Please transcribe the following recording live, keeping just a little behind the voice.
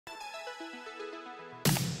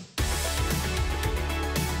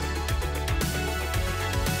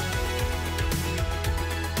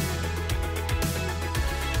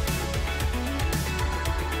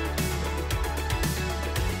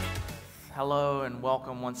Hello and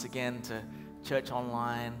welcome once again to Church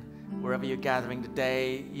Online, wherever you're gathering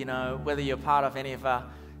today. You know, whether you're part of any of our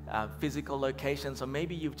physical locations, or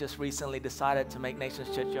maybe you've just recently decided to make Nations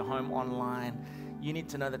Church your home online, you need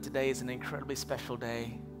to know that today is an incredibly special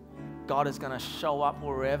day. God is going to show up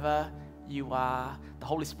wherever you are. The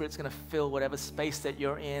Holy Spirit's going to fill whatever space that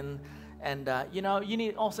you're in. And,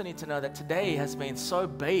 you also need to know that today has been so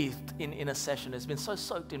bathed in intercession. It's been so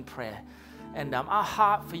soaked in prayer. And our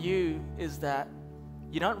heart for you is that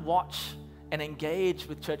you don't watch and engage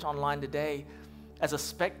with Church Online today as a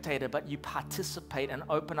spectator, but you participate and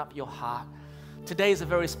open up your heart. Today is a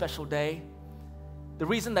very special day. The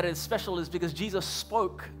reason that it is special is because Jesus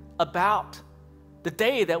spoke about the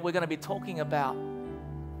day that we're going to be talking about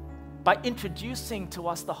by introducing to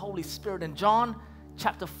us the Holy Spirit. In John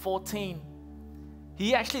chapter 14,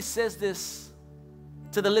 he actually says this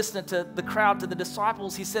to the listener, to the crowd, to the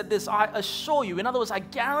disciples. He said this: I assure you, in other words, I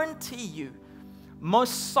guarantee you,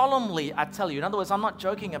 most solemnly I tell you, in other words, I'm not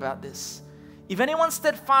joking about this. If anyone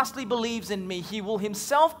steadfastly believes in me, he will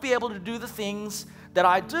himself be able to do the things that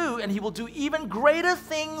I do, and he will do even greater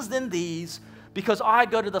things than these, because I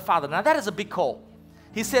go to the Father. Now that is a big call.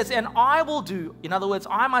 He says, and I will do, in other words,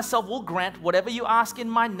 I myself will grant whatever you ask in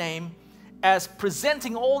my name, as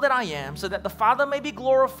presenting all that I am, so that the Father may be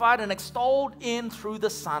glorified and extolled in through the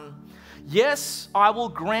Son. Yes, I will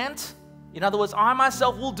grant, in other words, I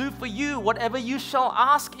myself will do for you whatever you shall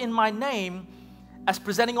ask in my name, as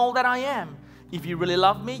presenting all that I am. If you really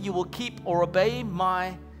love me, you will keep or obey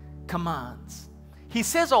my commands. He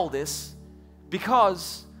says all this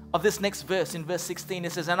because of this next verse. In verse 16,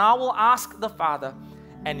 it says, and I will ask the Father,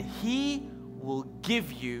 and he will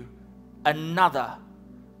give you another,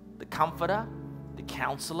 the Comforter, the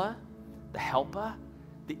Counselor, the Helper,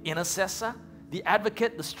 the Intercessor, the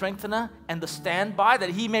Advocate, the Strengthener, and the Standby,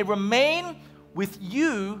 that he may remain with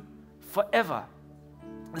you forever.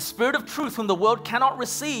 The Spirit of truth, whom the world cannot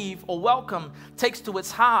receive or welcome, takes to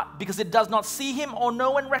its heart, because it does not see him or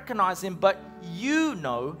know and recognize him, but you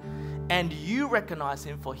know and you recognize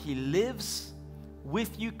him, for he lives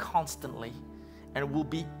with you constantly and will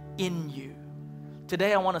be in you.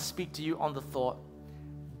 Today I want to speak to you on the thought,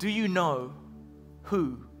 do you know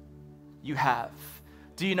who you have?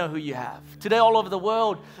 Do you know who you have? Today, all over the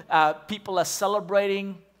world, people are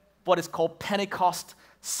celebrating what is called Pentecost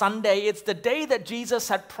Sunday. It's the day that Jesus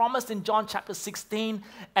had promised in John chapter 16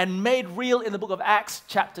 and made real in the book of Acts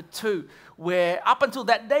chapter 2, where up until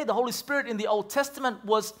that day, the Holy Spirit in the Old Testament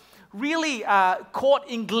was really caught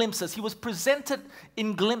in glimpses. He was presented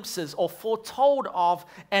in glimpses or foretold of,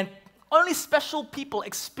 and only special people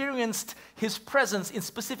experienced his presence in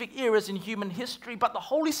specific eras in human history. But the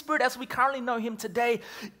Holy Spirit, as we currently know him today,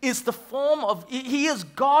 is the form of, he is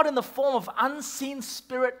God in the form of unseen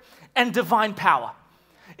spirit and divine power.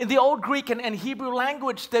 In the old Greek and Hebrew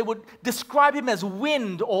language, they would describe him as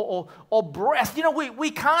wind or breath. You know,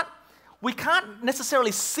 we can't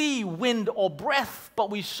necessarily see wind or breath, but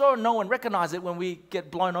we sure know and recognize it when we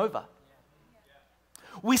get blown over.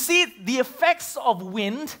 We see the effects of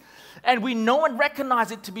wind, and we know and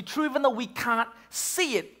recognize it to be true, even though we can't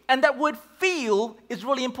see it. And that word feel is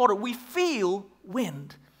really important. We feel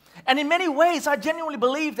wind. And in many ways, I genuinely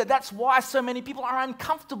believe that that's why so many people are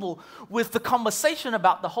uncomfortable with the conversation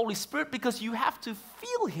about the Holy Spirit, because you have to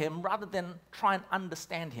feel him rather than try and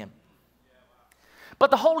understand him.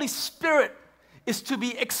 But the Holy Spirit is to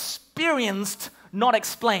be experienced, not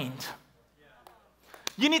explained.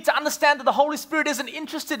 You need to understand that the Holy Spirit isn't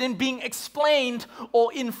interested in being explained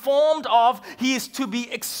or informed of. He is to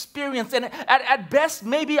be experienced. And at best,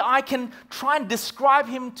 maybe I can try and describe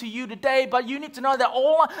him to you today, but you need to know that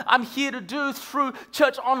all I'm here to do through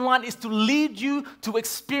Church Online is to lead you to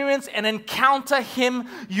experience and encounter him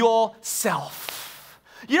yourself.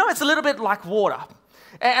 You know, it's a little bit like water.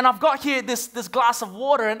 And I've got here this glass of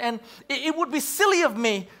water, and it would be silly of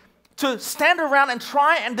me to stand around and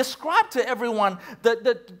try and describe to everyone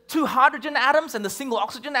the two hydrogen atoms and the single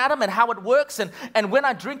oxygen atom and how it works. And when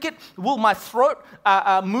I drink it, will my throat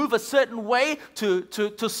move a certain way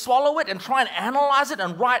to swallow it, and try and analyze it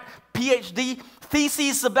and write PhD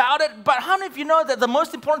theses about it? But how many of you know that the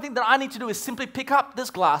most important thing that I need to do is simply pick up this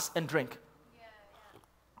glass and drink?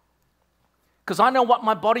 Because I know what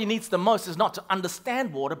my body needs the most is not to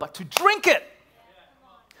understand water, but to drink it.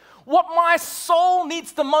 What my soul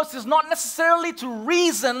needs the most is not necessarily to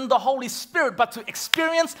reason the Holy Spirit, but to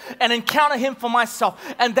experience and encounter him for myself.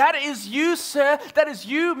 And that is you, sir. That is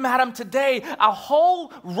you, madam, today. Our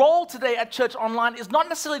whole role today at Church Online is not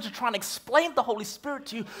necessarily to try and explain the Holy Spirit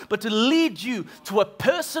to you, but to lead you to a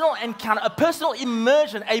personal encounter, a personal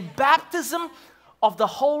immersion, a baptism of the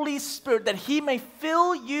Holy Spirit, that He may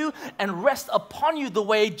fill you and rest upon you the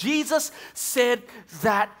way Jesus said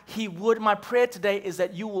that He would. My prayer today is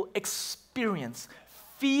that you will experience,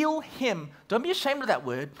 feel Him. Don't be ashamed of that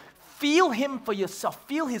word. Feel Him for yourself.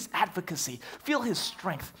 Feel His advocacy. Feel His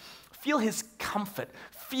strength. Feel His comfort.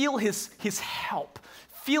 Feel His help.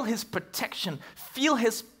 Feel His protection. Feel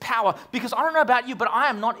His power. Because I don't know about you, but I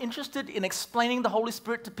am not interested in explaining the Holy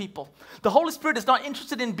Spirit to people. The Holy Spirit is not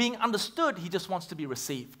interested in being understood. He just wants to be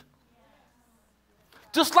received.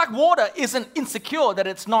 Just like water isn't insecure that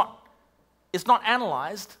it's not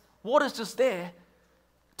analyzed. Water's just there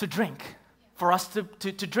to drink, for us to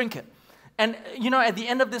drink it. And at the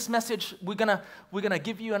end of this message, we're gonna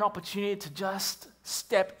give you an opportunity to just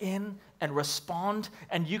step in and respond,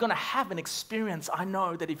 and you're going to have an experience. I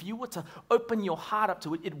know that if you were to open your heart up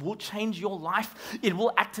to it, it will change your life. It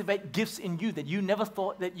will activate gifts in you that you never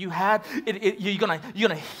thought that you had. You're going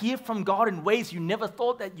to hear from God in ways you never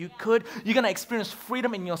thought that you could. You're going to experience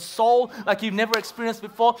freedom in your soul like you've never experienced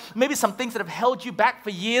before. Maybe some things that have held you back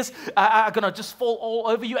for years are going to just fall all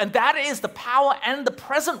over you, and that is the power and the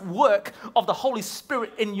present work of the Holy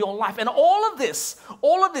Spirit in your life. And all of this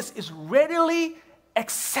is readily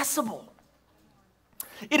accessible.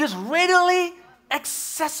 It is readily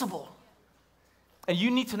accessible. And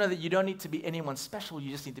you need to know that you don't need to be anyone special.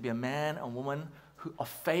 You just need to be a man, a woman of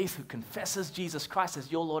faith who confesses Jesus Christ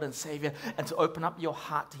as your Lord and Savior, and to open up your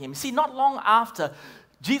heart to Him. You see, not long after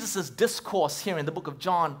Jesus' discourse here in the book of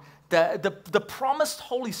John, the promised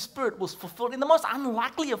Holy Spirit was fulfilled in the most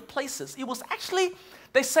unlikely of places. It was actually,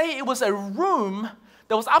 they say it was a room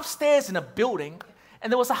that was upstairs in a building,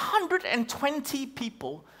 and there was 120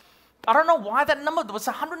 people. I don't know why that number, there was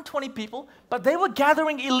 120 people, but they were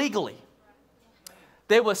gathering illegally.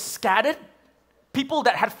 They were scattered. People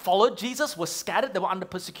that had followed Jesus were scattered. They were under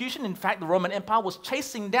persecution. In fact, the Roman Empire was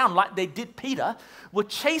chasing down, like they did Peter, were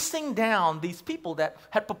chasing down these people that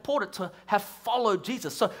had purported to have followed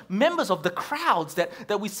Jesus. So members of the crowds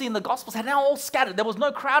that we see in the Gospels had now all scattered. There was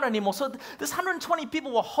no crowd anymore. So this 120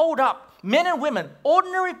 people were holed up, men and women,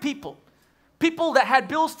 ordinary people. People that had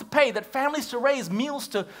bills to pay, that families to raise, meals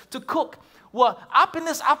to cook, were up in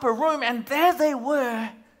this upper room, and there they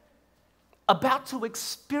were, about to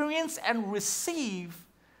experience and receive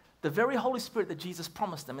the very Holy Spirit that Jesus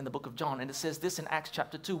promised them in the book of John. And it says this in Acts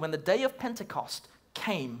chapter 2, when the day of Pentecost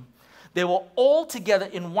came, they were all together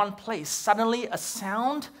in one place. Suddenly a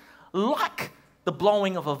sound like the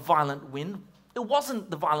blowing of a violent wind. It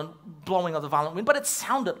wasn't the violent blowing of the violent wind, but it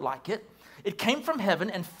sounded like it. It came from heaven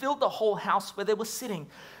and filled the whole house where they were sitting.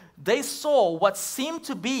 They saw what seemed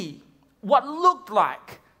to be, what looked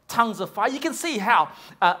like tongues of fire. You can see how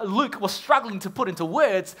Luke was struggling to put into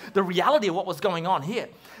words the reality of what was going on here.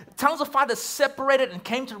 Tongues of fire that separated and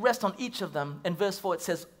came to rest on each of them. In verse 4 it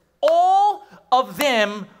says, all of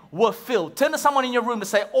them were filled. Turn to someone in your room to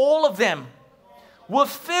say, all of them were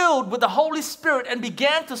filled with the Holy Spirit and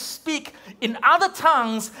began to speak in other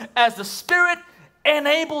tongues as the Spirit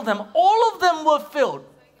enabled them. All of them were filled.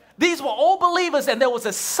 These were all believers, and there was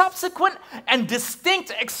a subsequent and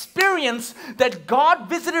distinct experience that God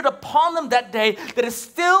visited upon them that day that is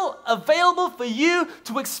still available for you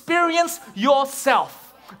to experience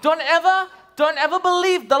yourself. Don't ever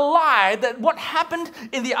believe the lie that what happened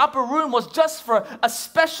in the upper room was just for a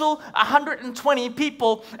special 120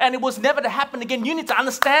 people and it was never to happen again. You need to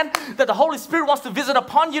understand that the Holy Spirit wants to visit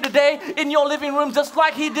upon you today in your living room just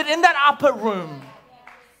like He did in that upper room.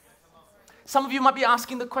 Some of you might be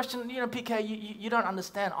asking the question, PK, you don't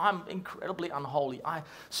understand. I'm incredibly unholy. I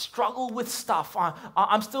struggle with stuff.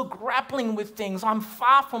 I'm still grappling with things. I'm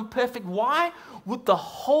far from perfect. Why would the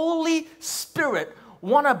Holy Spirit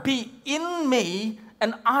want to be in me,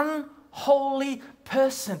 an unholy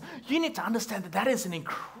person? You need to understand that is an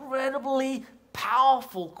incredibly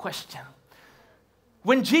powerful question.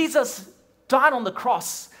 When Jesus died on the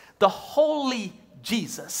cross, the holy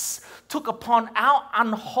Jesus took upon our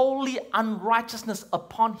unholy unrighteousness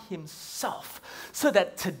upon Himself so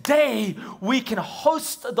that today we can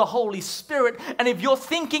host the Holy Spirit. And if you're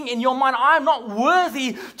thinking in your mind, I'm not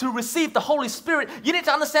worthy to receive the Holy Spirit, you need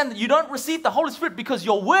to understand that you don't receive the Holy Spirit because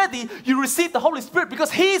you're worthy. You receive the Holy Spirit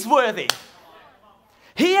because He's worthy.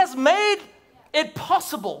 He has made it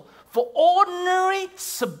possible for ordinary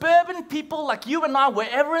suburban people like you and I,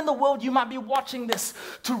 wherever in the world you might be watching this,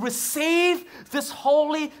 to receive this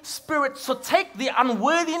Holy Spirit. So take the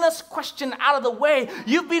unworthiness question out of the way.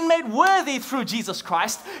 You've been made worthy through Jesus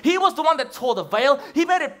Christ. He was the one that tore the veil. He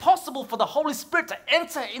made it possible for the Holy Spirit to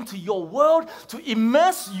enter into your world, to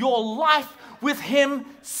immerse your life with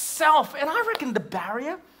Himself. And I reckon the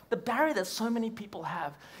barrier The barrier that so many people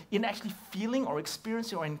have in actually feeling or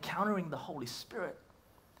experiencing or encountering the Holy Spirit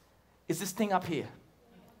is this thing up here.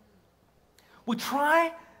 We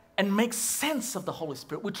try and make sense of the Holy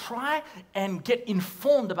Spirit. We try and get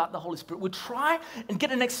informed about the Holy Spirit. We try and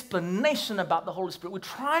get an explanation about the Holy Spirit. We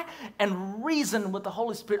try and reason with the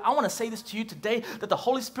Holy Spirit. I want to say this to you today, that the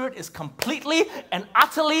Holy Spirit is completely and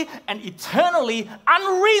utterly and eternally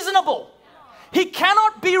unreasonable. He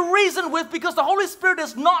cannot be reasoned with, because the Holy Spirit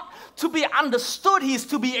is not to be understood. He is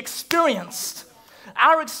to be experienced.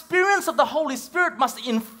 Our experience of the Holy Spirit must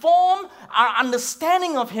inform our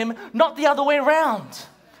understanding of Him, not the other way around.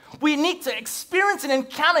 We need to experience and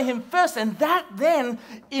encounter Him first, and that then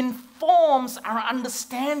informs our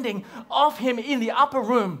understanding of Him in the upper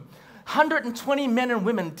room. 120 men and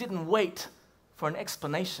women didn't wait for an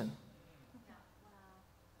explanation.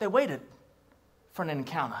 They waited for an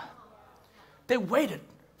encounter. They waited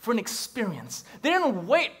for an experience. They didn't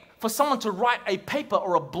wait for someone to write a paper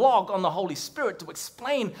or a blog on the Holy Spirit to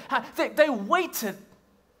explain how. They waited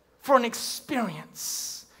for an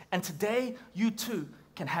experience. And today, you too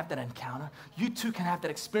can have that encounter. You too can have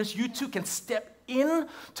that experience. You too can step in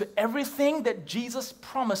to everything that Jesus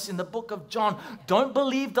promised in the book of John. Don't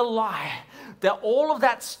believe the lie that all of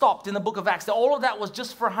that stopped in the book of Acts, that all of that was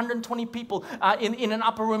just for 120 people in an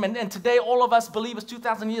upper room. And today, all of us believers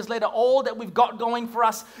 2,000 years later, all that we've got going for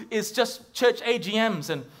us is just church AGMs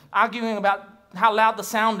and arguing about how loud the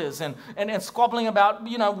sound is and squabbling about,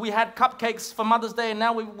 we had cupcakes for Mother's Day and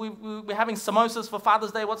now we're having samosas for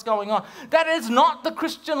Father's Day. What's going on? That is not the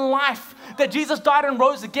Christian life, that Jesus died and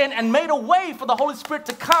rose again and made a way for the Holy Spirit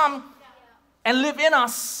to come and live in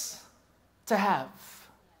us to have.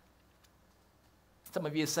 Some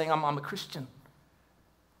of you are saying, I'm a Christian.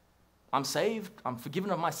 I'm saved. I'm forgiven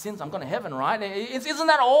of my sins. I'm going to heaven, right? Isn't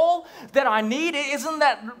that all that I need? Isn't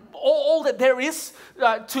that all that there is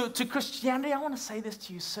to Christianity? I want to say this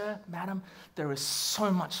to you, sir, madam. There is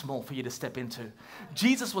so much more for you to step into.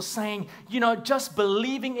 Jesus was saying, just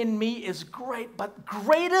believing in me is great, but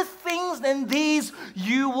greater things than these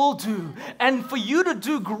you will do. And for you to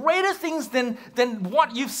do greater things than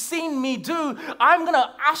what you've seen me do, I'm going to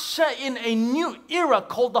usher in a new era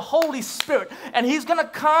called the Holy Spirit. And He's going to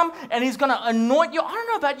come and He's going to anoint you. I don't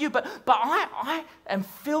know about you, but I am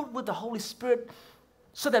filled with the Holy Spirit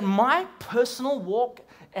so that my personal walk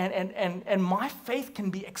and my faith can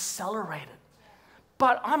be accelerated.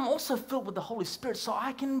 But I'm also filled with the Holy Spirit so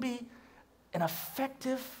I can be an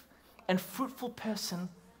effective and fruitful person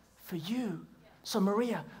for you. So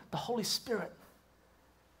Maria, the Holy Spirit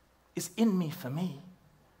is in me for me,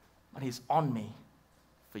 but He's on me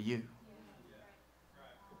for you.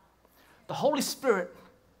 The Holy Spirit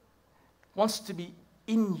wants to be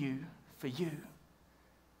in you for you,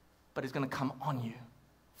 but He's going to come on you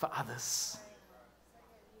for others.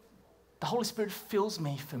 The Holy Spirit fills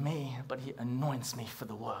me for me, but He anoints me for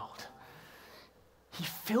the world. He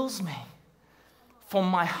fills me for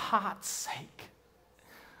my heart's sake,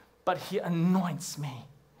 but He anoints me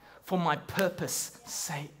for my purpose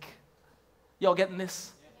sake. Y'all getting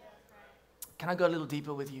this? Can I go a little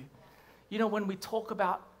deeper with you? When we talk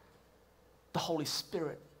about the Holy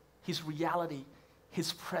Spirit, His reality,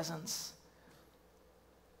 His presence,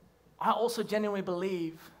 I also genuinely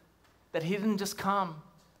believe that He didn't just come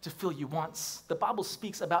to fill you once. The Bible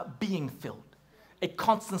speaks about being filled, a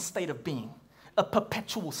constant state of being, a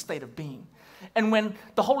perpetual state of being. And when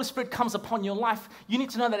the Holy Spirit comes upon your life, you need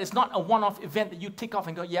to know that it's not a one-off event that you tick off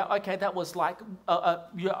and go, yeah, okay, that was like, I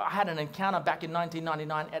had an encounter back in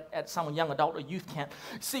 1999 at some young adult or youth camp.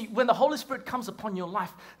 See, when the Holy Spirit comes upon your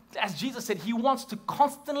life, as Jesus said, He wants to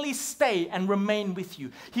constantly stay and remain with you.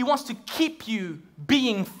 He wants to keep you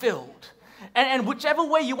being filled. And whichever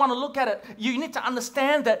way you want to look at it, you need to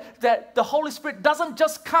understand that the Holy Spirit doesn't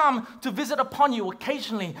just come to visit upon you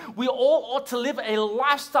occasionally. We all ought to live a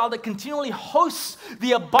lifestyle that continually hosts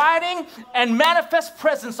the abiding and manifest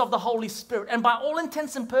presence of the Holy Spirit. And by all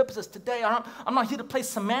intents and purposes today, I'm not here to play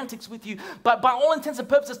semantics with you, but by all intents and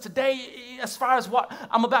purposes today, as far as what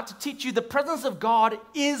I'm about to teach you, the presence of God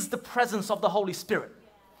is the presence of the Holy Spirit.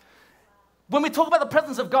 When we talk about the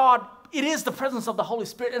presence of God, it is the presence of the Holy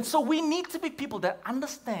Spirit. And so we need to be people that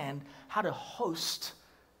understand how to host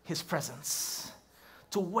His presence,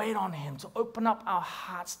 to wait on Him, to open up our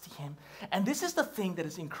hearts to Him. And this is the thing that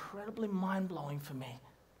is incredibly mind-blowing for me.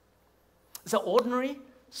 It's the ordinary,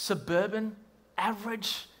 suburban,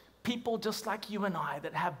 average people just like you and I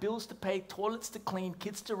that have bills to pay, toilets to clean,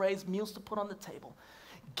 kids to raise, meals to put on the table,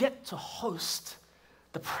 get to host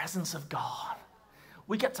the presence of God.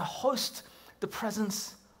 We get to host the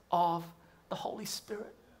presence of the Holy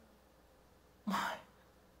Spirit. My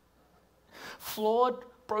flawed,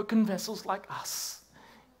 broken vessels like us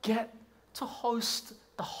get to host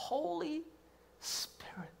the Holy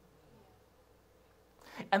Spirit.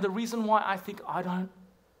 And the reason why I think I don't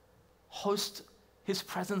host His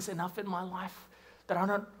presence enough in my life, that I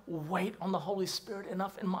don't wait on the Holy Spirit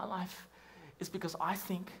enough in my life, is because I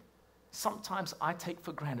think sometimes I take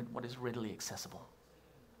for granted what is readily accessible.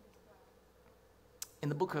 In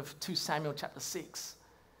the book of 2 Samuel chapter 6,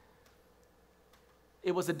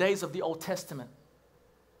 it was the days of the Old Testament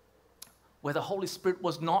where the Holy Spirit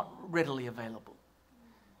was not readily available.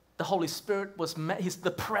 The Holy Spirit was,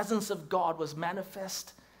 the presence of God was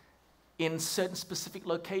manifest in certain specific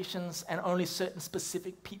locations, and only certain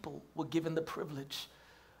specific people were given the privilege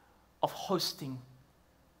of hosting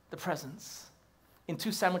the presence. In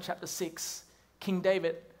 2 Samuel chapter 6, King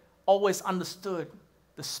David always understood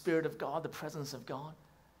the Spirit of God, the presence of God.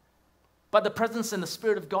 But the presence and the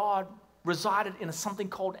Spirit of God resided in something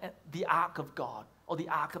called the Ark of God, or the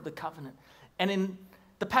Ark of the Covenant. And in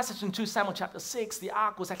the passage in 2 Samuel chapter 6, the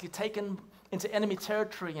Ark was actually taken into enemy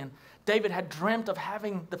territory, and David had dreamt of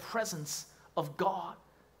having the presence of God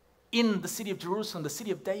in the city of Jerusalem, the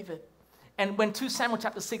city of David. And when 2 Samuel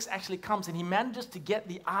chapter 6 actually comes, and he manages to get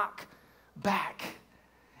the Ark back,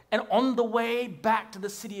 and on the way back to the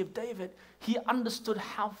city of David, he understood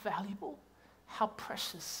how valuable, how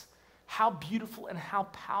precious, how beautiful, and how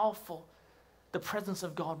powerful the presence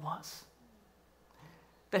of God was.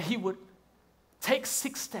 That he would take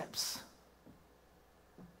 6 steps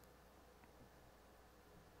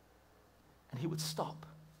and he would stop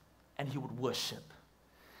and he would worship.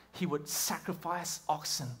 He would sacrifice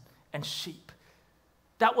oxen and sheep.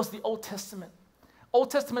 That was the Old Testament. Old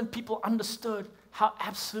Testament people understood how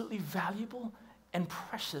absolutely valuable and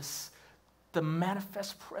precious the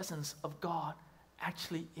manifest presence of God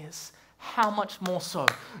actually is. How much more so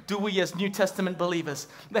do we as New Testament believers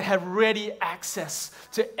that have ready access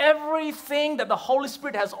to everything that the Holy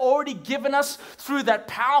Spirit has already given us through that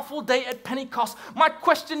powerful day at Pentecost? My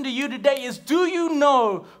question to you today is, do you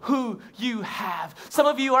know who you have? Some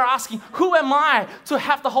of you are asking, who am I to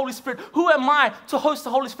have the Holy Spirit? Who am I to host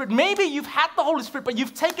the Holy Spirit? Maybe you've had the Holy Spirit, but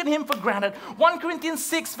you've taken Him for granted. 1 Corinthians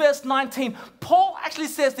 6 verse 19, Paul actually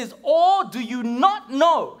says this, or do you not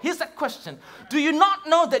know? Here's that question. Do you not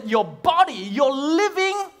know that your body, your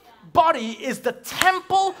living body, is the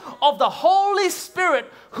temple of the Holy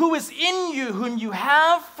Spirit who is in you, whom you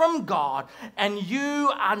have from God, and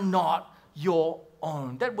you are not your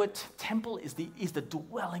own? That word temple is the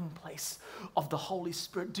dwelling place of the Holy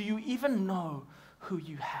Spirit. Do you even know who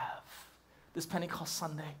you have? This Pentecost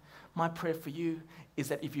Sunday, my prayer for you is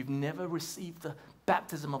that if you've never received the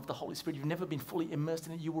baptism of the Holy Spirit, you've never been fully immersed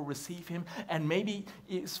in it, you will receive Him. And maybe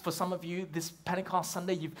for some of you, this Pentecost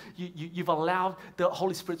Sunday, you've allowed the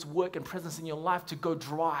Holy Spirit's work and presence in your life to go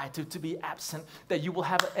dry, to be absent, that you will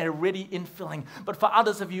have a ready infilling. But for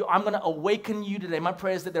others of you, I'm going to awaken you today. My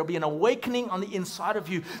prayer is that there will be an awakening on the inside of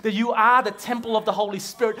you, that you are the temple of the Holy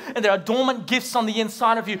Spirit, and there are dormant gifts on the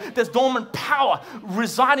inside of you. There's dormant power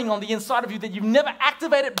residing on the inside of you that you've never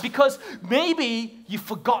activated because maybe you've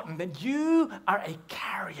forgotten that you are a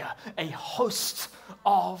carrier, a host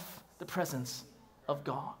of the presence of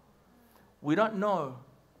God. We don't know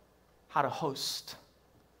how to host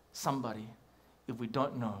somebody if we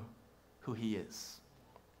don't know who He is.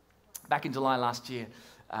 Back in July last year,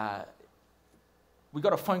 we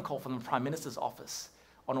got a phone call from the Prime Minister's office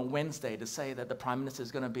on a Wednesday to say that the Prime Minister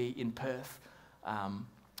is going to be in Perth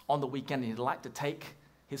on the weekend, and he'd like to take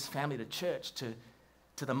his family to church, to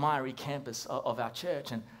the Myrie campus of our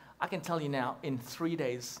church. And I can tell you now, in 3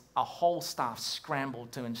 days, our whole staff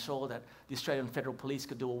scrambled to ensure that the Australian Federal Police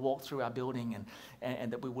could do a walk through our building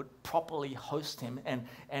and that we would properly host him. And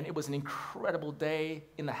it was an incredible day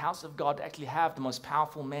in the house of God to actually have the most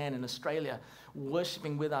powerful man in Australia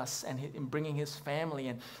worshiping with us and bringing his family.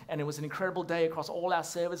 And it was an incredible day across all our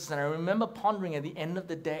services. And I remember pondering at the end of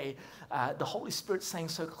the day, the Holy Spirit saying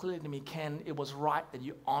so clearly to me, Ken, it was right that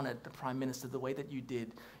you honored the Prime Minister the way that you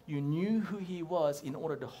did. You knew who he was in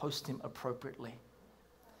order to host him appropriately.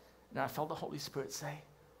 And I felt the Holy Spirit say,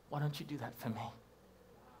 why don't you do that for me?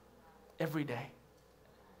 Every day.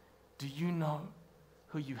 Do you know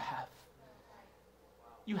who you have?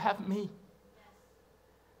 You have me.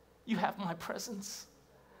 You have my presence.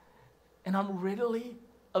 And I'm readily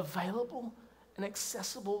available and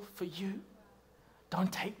accessible for you.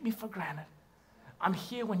 Don't take me for granted. I'm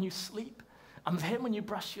here when you sleep. I'm there when you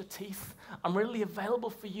brush your teeth. I'm readily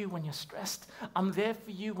available for you when you're stressed. I'm there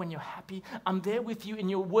for you when you're happy. I'm there with you in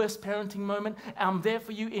your worst parenting moment. I'm there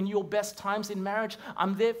for you in your best times in marriage.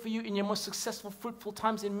 I'm there for you in your most successful, fruitful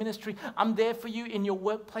times in ministry. I'm there for you in your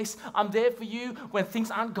workplace. I'm there for you when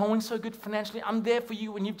things aren't going so good financially. I'm there for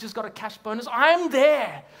you when you've just got a cash bonus. I'm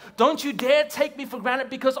there. Don't you dare take me for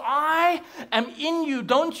granted because I am in you.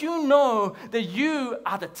 Don't you know that you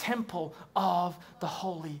are the temple of the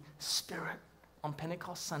Holy Spirit? On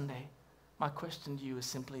Pentecost Sunday, my question to you is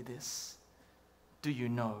simply this: do you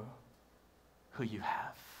know who you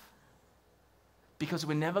have? Because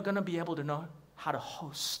we're never going to be able to know how to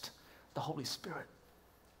host the Holy Spirit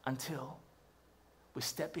until we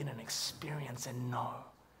step in and experience and know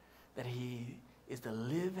that He is the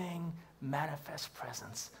living, manifest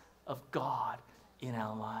presence of God in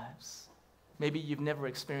our lives. Maybe you've never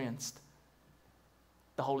experienced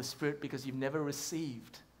the Holy Spirit because you've never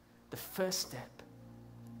received the first step,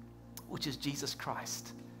 which is Jesus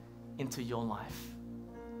Christ, into your life.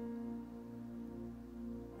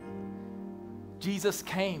 Jesus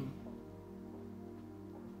came.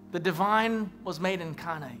 The divine was made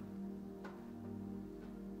incarnate.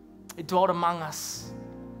 It dwelt among us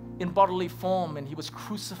in bodily form, and He was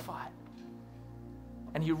crucified,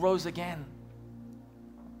 and He rose again.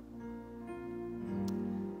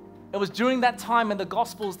 It was during that time in the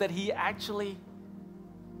Gospels that He actually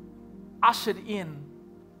ushered in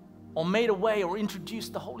or made a way or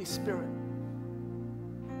introduced the Holy Spirit.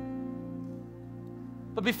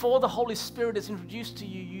 But before the Holy Spirit is introduced to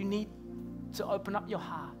you, you need to open up your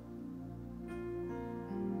heart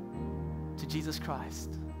to Jesus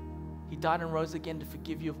Christ. He died and rose again to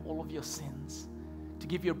forgive you of all of your sins, to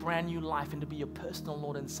give you a brand new life and to be your personal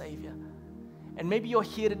Lord and Savior. And maybe you're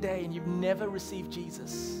here today and you've never received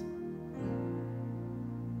Jesus.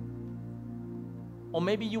 Or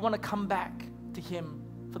maybe you want to come back to Him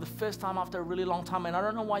for the first time after a really long time. And I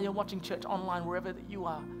don't know why you're watching church online, wherever that you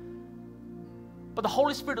are. But the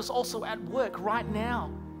Holy Spirit is also at work right now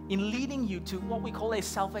in leading you to what we call a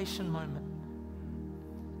salvation moment.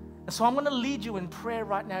 And so I'm going to lead you in prayer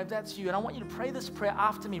right now, if that's you. And I want you to pray this prayer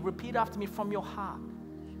after me. Repeat after me from your heart.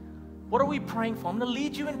 What are we praying for? I'm going to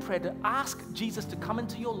lead you in prayer to ask Jesus to come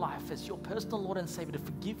into your life as your personal Lord and Savior, to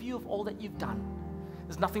forgive you of all that you've done.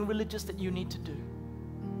 There's nothing religious that you need to do.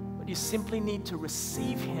 But you simply need to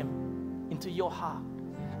receive Him into your heart.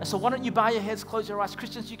 And so why don't you bow your heads, close your eyes.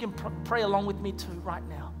 Christians, you can pray along with me too right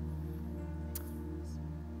now.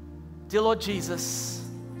 Dear Lord Jesus,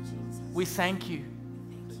 we thank You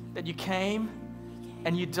that You came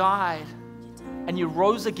and You died and You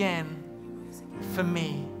rose again for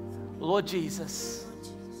me. Lord Jesus,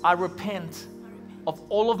 I repent of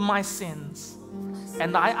all of my sins,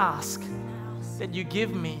 and I ask that You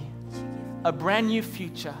give me a brand new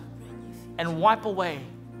future and wipe away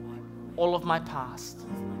all of my past.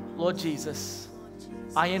 Lord Jesus,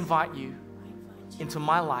 I invite You into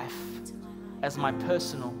my life as my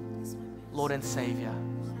personal Lord and Savior.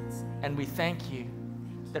 And we thank You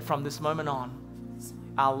that from this moment on,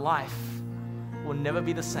 our life will never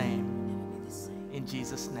be the same. In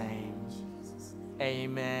Jesus' name,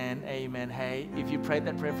 amen, amen. Hey, if you prayed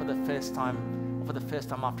that prayer for the first time, or for the first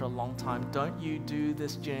time after a long time, don't you do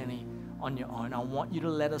this journey on your own. I want you to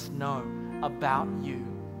let us know about you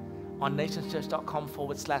on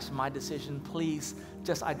nationschurch.com/my-decision. Please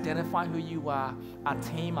just identify who you are. Our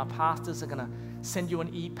team, our pastors are going to send you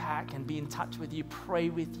an e-pack and be in touch with you, pray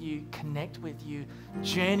with you, connect with you,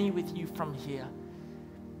 journey with you from here.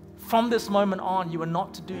 From this moment on, you are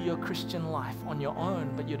not to do your Christian life on your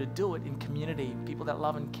own, but you're to do it in community, people that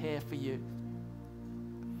love and care for you.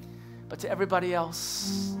 But to everybody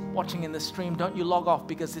else watching in the stream, don't you log off,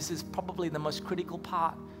 because this is probably the most critical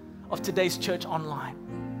part of today's church online.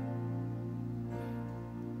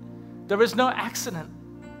 There is no accident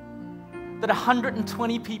that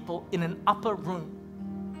 120 people in an upper room,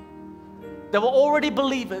 they were already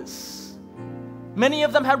believers. Many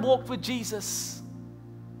of them had walked with Jesus.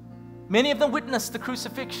 Many of them witnessed the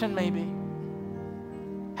crucifixion maybe,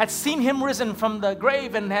 had seen Him risen from the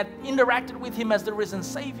grave and had interacted with Him as the risen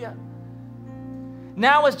Savior.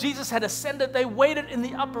 Now as Jesus had ascended, they waited in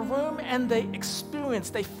the upper room and they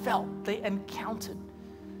experienced, they felt, they encountered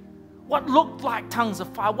what looked like tongues of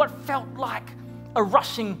fire, what felt like a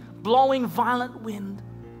rushing, blowing, violent wind.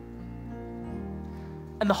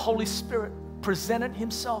 And the Holy Spirit presented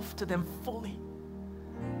Himself to them fully.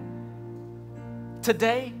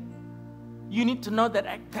 Today, you need to know that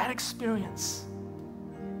that experience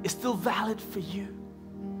is still valid for you.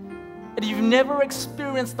 And if you've never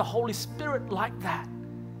experienced the Holy Spirit like that,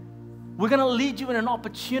 we're going to lead you in an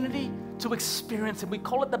opportunity to experience it. We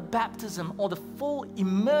call it the baptism or the full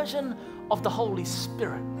immersion of the Holy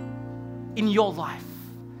Spirit in your life.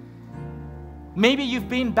 Maybe you've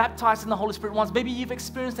been baptized in the Holy Spirit once. Maybe you've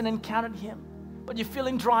experienced and encountered Him, but you're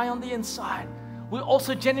feeling dry on the inside. We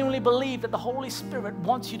also genuinely believe that the Holy Spirit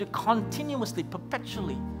wants you to continuously,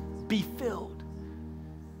 perpetually be filled.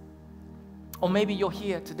 Or maybe you're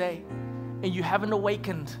here today and you haven't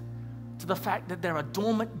awakened to the fact that there are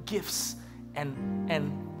dormant gifts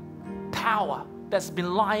and power that's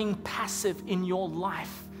been lying passive in your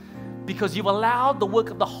life because you've allowed the work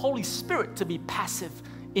of the Holy Spirit to be passive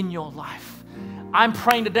in your life. I'm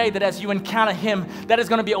praying today that as you encounter Him, that is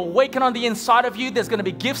going to be awakened on the inside of you. There's going to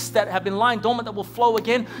be gifts that have been lying dormant that will flow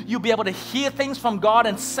again. You'll be able to hear things from God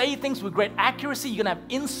and say things with great accuracy. You're going to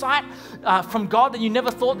have insight from God that you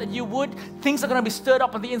never thought that you would. Things are going to be stirred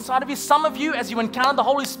up on the inside of you. Some of you, as you encounter the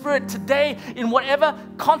Holy Spirit today, in whatever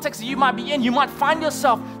context that you might be in, you might find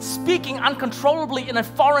yourself speaking uncontrollably in a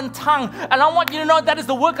foreign tongue. And I want you to know that is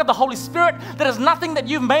the work of the Holy Spirit. That is nothing that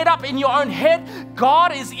you've made up in your own head.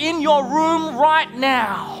 God is in your room right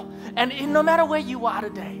now. And no matter where you are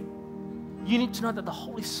today, you need to know that the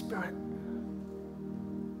Holy Spirit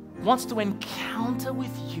wants to encounter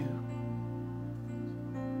with you,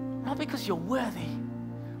 not because you're worthy,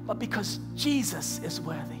 but because Jesus is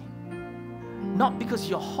worthy. Not because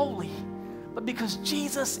you're holy, but because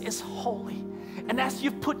Jesus is holy. And as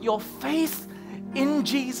you've put your faith in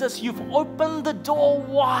Jesus, you've opened the door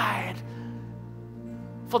wide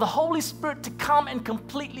for the Holy Spirit to come and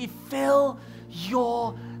completely fill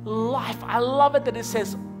your life. I love it that it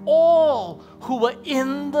says all who were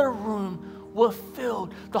in the room were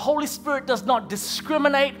filled. The Holy Spirit does not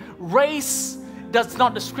discriminate race, does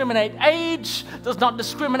not discriminate age, does not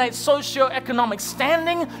discriminate socioeconomic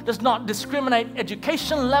standing, does not discriminate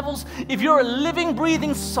education levels. If you're a living,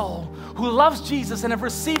 breathing soul who loves Jesus and have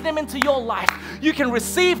received Him into your life, you can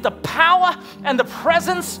receive the power and the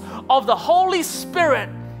presence of the Holy Spirit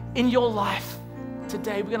in your life.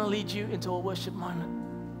 Today, we're going to lead you into a worship moment.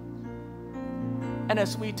 And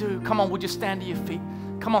as we do, come on, would you stand to your feet?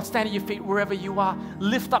 Come on, stand at your feet wherever you are.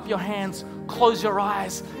 Lift up your hands. Close your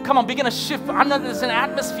eyes. Come on, begin a shift. I know there's an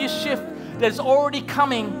atmosphere shift that's already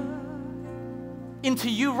coming into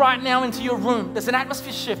you right now, into your room. There's an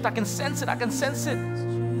atmosphere shift. I can sense it. I can sense it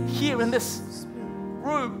here in this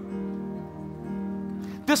room.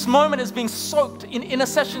 This moment is being soaked in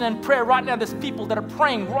intercession and prayer right now. There's people that are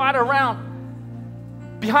praying right around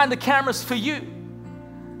behind the cameras for you.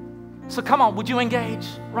 So come on, would you engage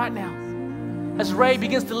right now? As Ray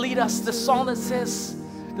begins to lead us, the song that says,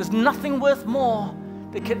 there's nothing worth more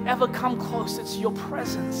that could ever come close. It's your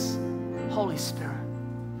presence, Holy Spirit.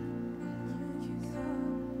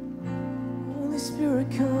 Holy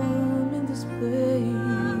Spirit, come in this place.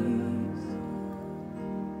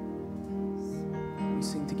 We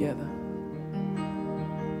sing together.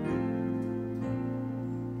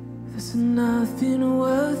 There's nothing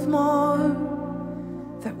worth more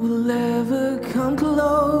that will ever come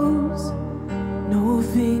close.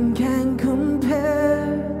 Nothing can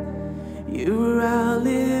compare. You're our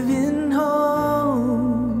living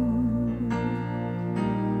home.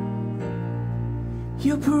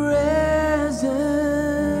 Your presence,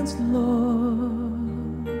 Lord.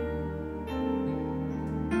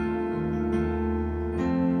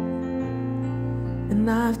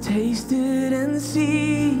 And I've tasted and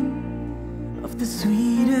seen of the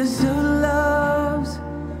sweetest of loves,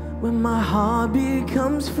 when my heart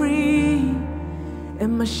becomes free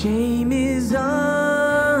and my shame is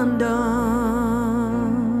undone.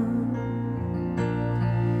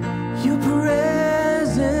 Your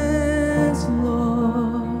presence,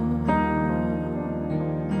 Lord.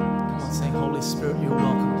 Come on, sing, Holy Spirit, you're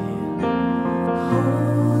welcome here.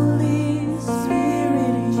 Holy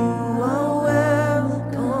Spirit, you are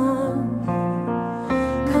welcome.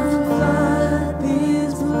 Come flood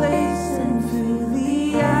this place and fill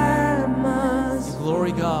the atmosphere.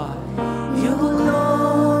 Glory, God. Your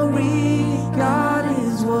glory, God,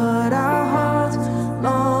 is what our hearts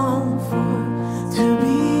long for. To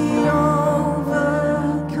be overcome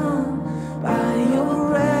by your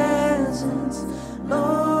presence,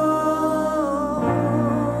 Lord.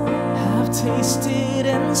 I've tasted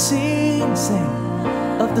and seen, sing,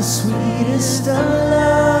 of the sweetest of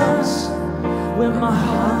loves, when my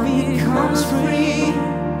heart becomes free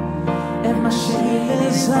and my shame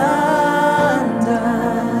is undone.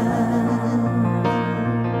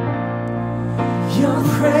 Your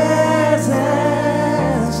presence,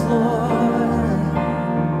 Lord.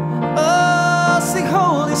 Oh, sing,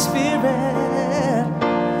 Holy Spirit.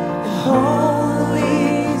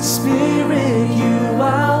 Holy Spirit, you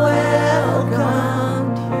are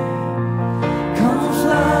welcomed.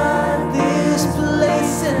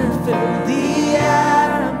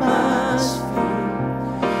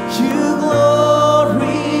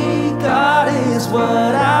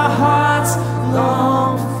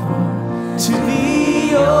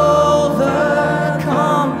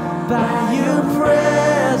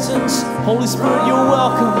 Holy Spirit, you're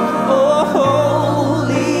welcome. Oh,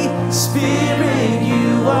 Holy Spirit,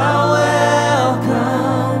 you are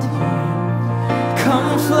welcomed.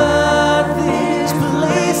 Come flood this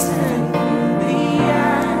place and the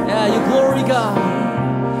atmosphere. Yeah, your glory, God.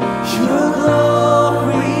 Your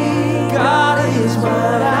glory, God, is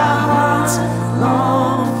what our hearts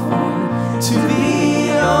long for. To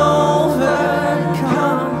be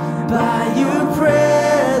overcome by your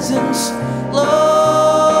presence, Lord.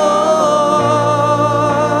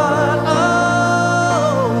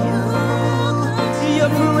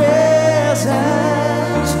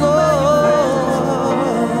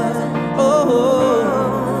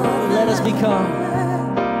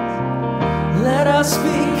 Let us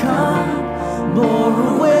become more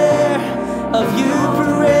aware of your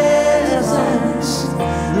presence.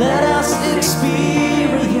 Let us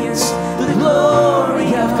experience the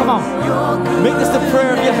glory of, come on, make this the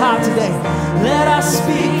prayer of your heart today. Let us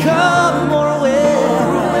become more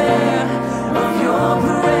aware of your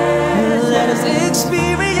presence. Let us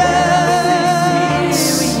experience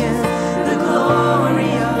the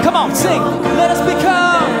glory of, come on, sing. Let us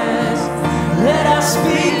become. Let us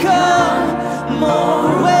become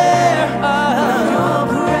more aware of your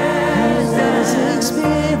presence.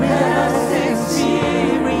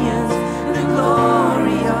 Experience the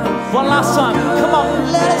glory of. One last time. Come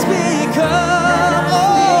on. Let us become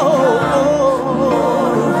more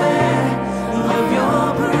aware of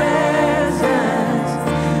your presence.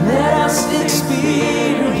 Let us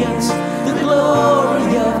experience the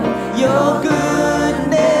glory of your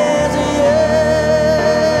goodness.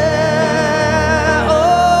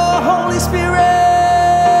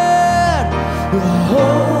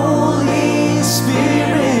 Holy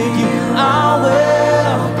Spirit, you are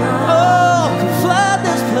welcome. Oh, come flood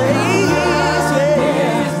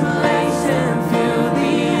this place, and fill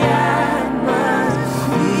the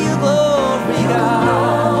atmosphere. Feel glory,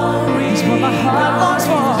 God. It's what my heart longs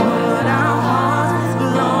for. What our hearts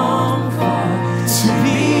long for. To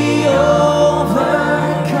be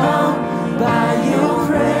overcome by your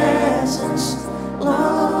presence,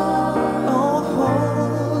 Lord. Oh,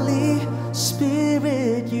 Holy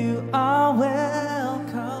Spirit, you are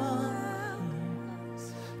welcome.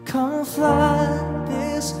 Come flood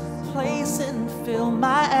this place and fill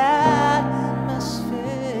my atmosphere.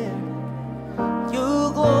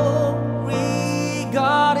 Your glory,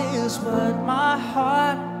 God, is what my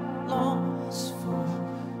heart longs for.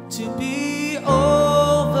 To be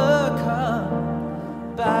overcome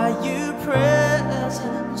by your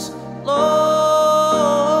presence, Lord.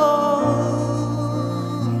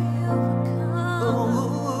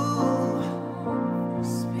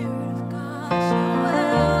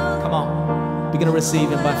 Begin to receive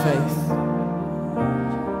Him by faith.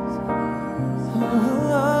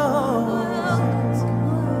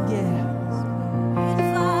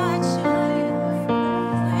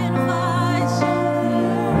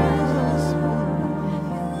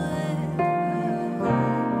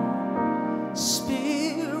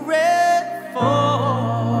 Spirit,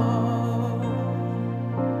 fall.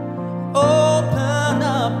 Open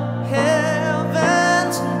up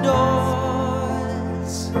heaven's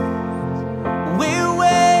doors. We're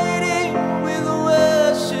waiting with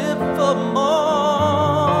worship for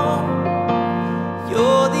more.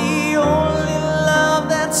 You're the only love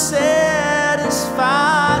that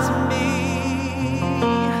satisfies me.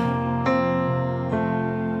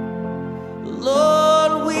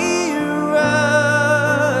 Lord, we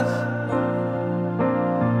run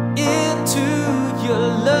into your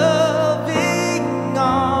loving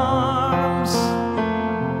arms.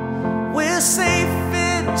 We're safe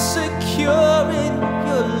and secure in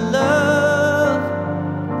your love.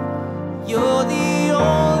 You're the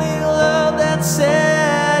only love that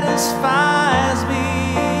satisfies me.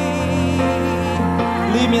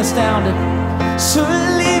 Leave me astounded. So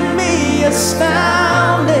leave me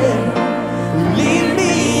astounded. Leave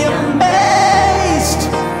me amazed.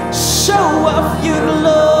 Show off your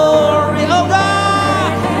glory, oh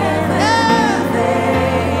God. Yeah.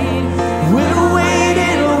 We're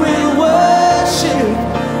waiting with worship.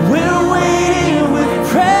 We're waiting with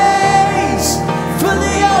praise for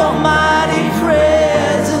the almighty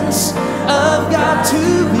presence of God to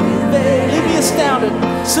be made. Leave me astounded.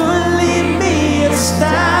 So leave me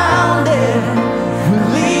astounded.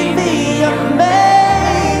 Leave me amazed.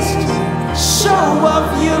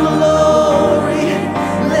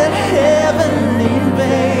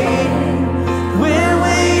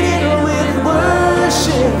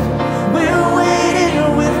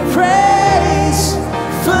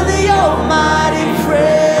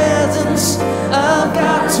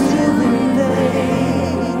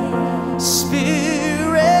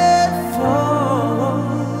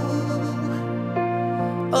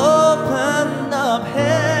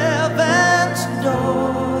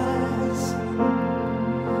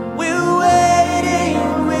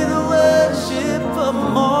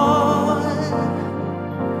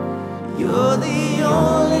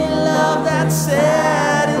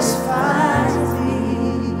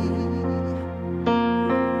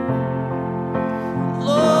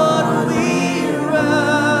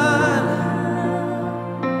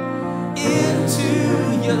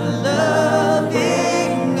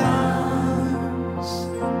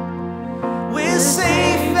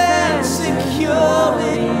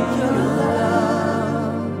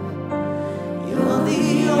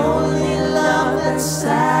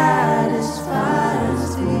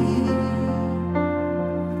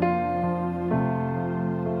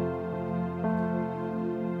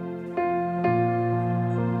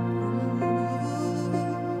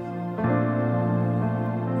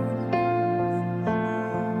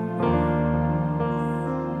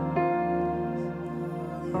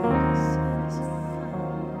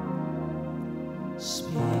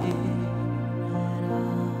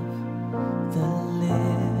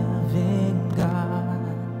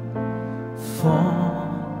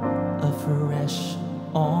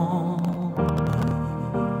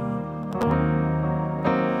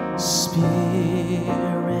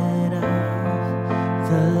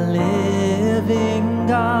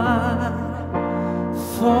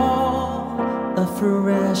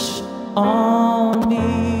 afresh on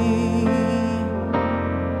me.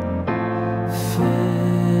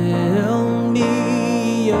 Fill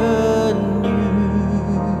me anew.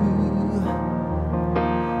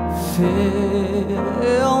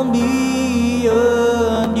 Fill me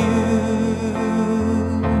anew.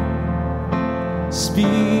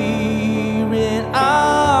 Spirit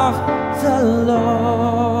of the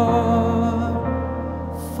Lord,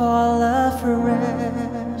 fall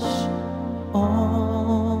afresh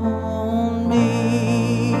on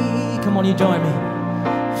me. Come on, you join me.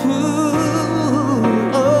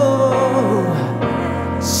 Ooh, oh.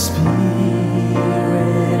 Spirit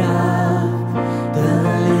of the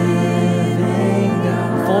living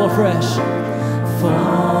God, fall afresh,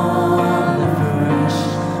 fall afresh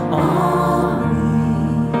on me.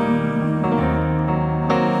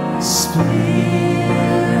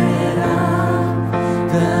 Spirit of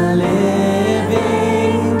the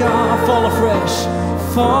living God, fall afresh,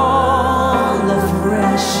 fall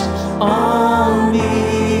afresh on me.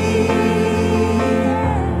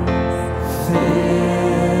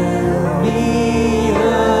 Fill me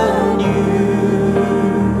anew.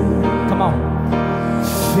 Come on.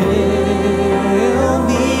 Fill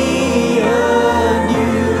me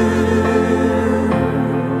anew.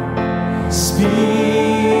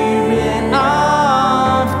 Spirit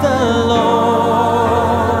of the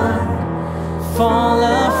Lord, fall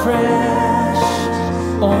afresh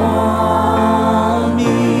on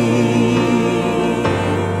me.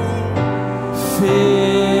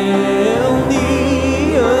 Fill me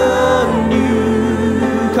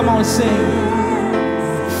anew. Come on, sing.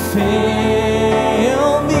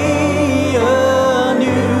 Fill me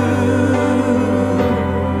anew.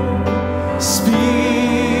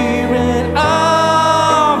 Spirit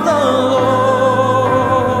of the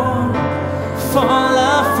Lord, fall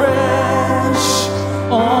afresh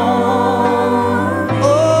on.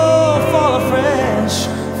 Oh, fall afresh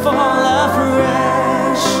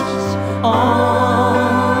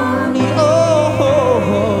on me. Oh,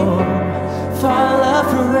 fall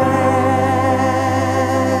afresh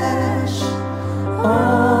on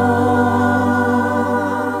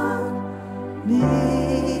me.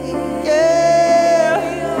 Yeah.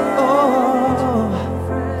 Oh,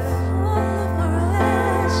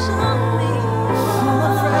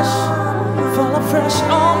 fall afresh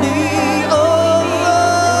on me. Oh,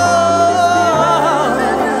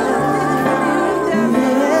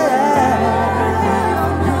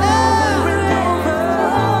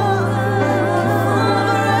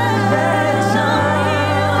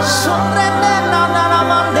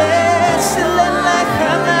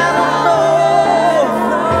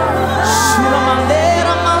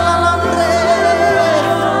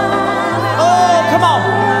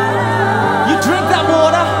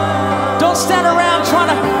 stand around trying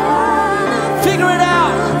to figure it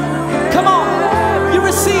out. Come on, you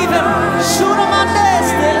receive him.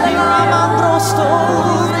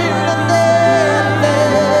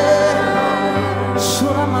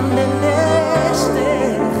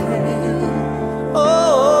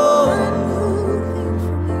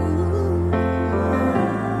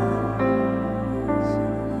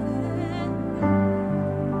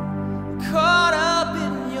 Caught up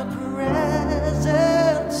in your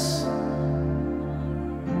presence,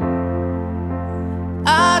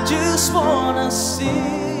 I just wanna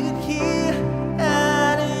sit here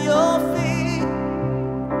at your feet.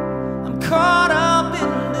 I'm caught up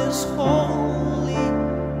in this holy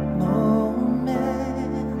moment.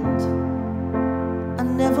 I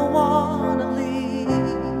never wanna leave.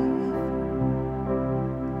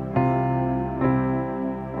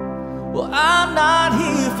 Well, I'm not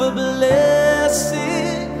here for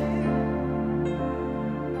blessing.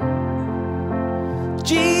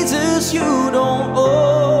 Jesus, you don't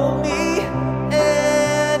owe me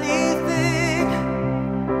anything.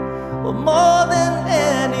 Well, more than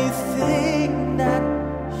anything that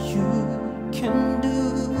you can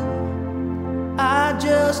do, I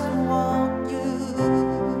just want you.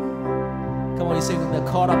 Come on, you sing with me.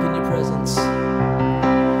 Caught up in your presence.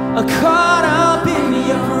 Caught up in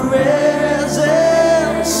your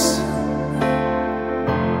presence.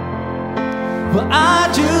 Well, I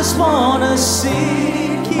just wanna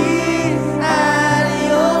sit here at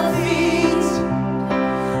your feet.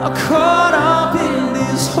 Caught up in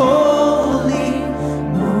this holy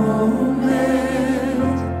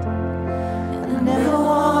moment. I never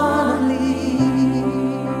wanna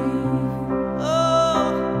leave.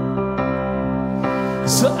 Oh,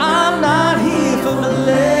 so I'm not here for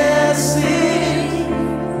blessing.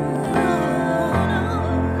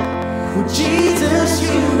 Well, Jesus,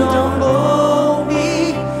 you don't owe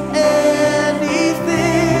me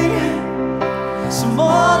anything.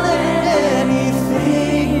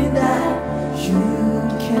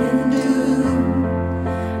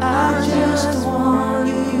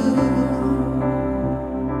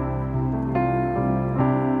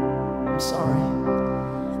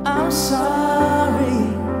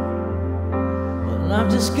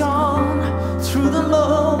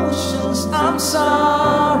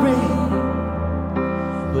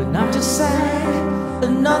 just sang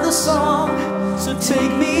another song. So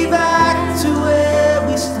take me back to where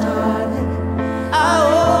we started. I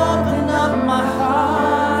open up my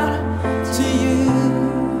heart to you.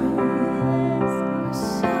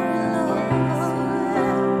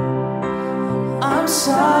 I'm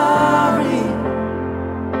sorry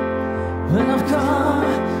when I've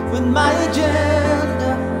come with my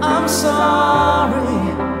agenda. I'm sorry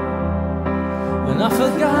when I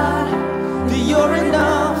forgot that you're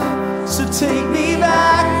enough. So take me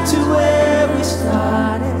back to where we started.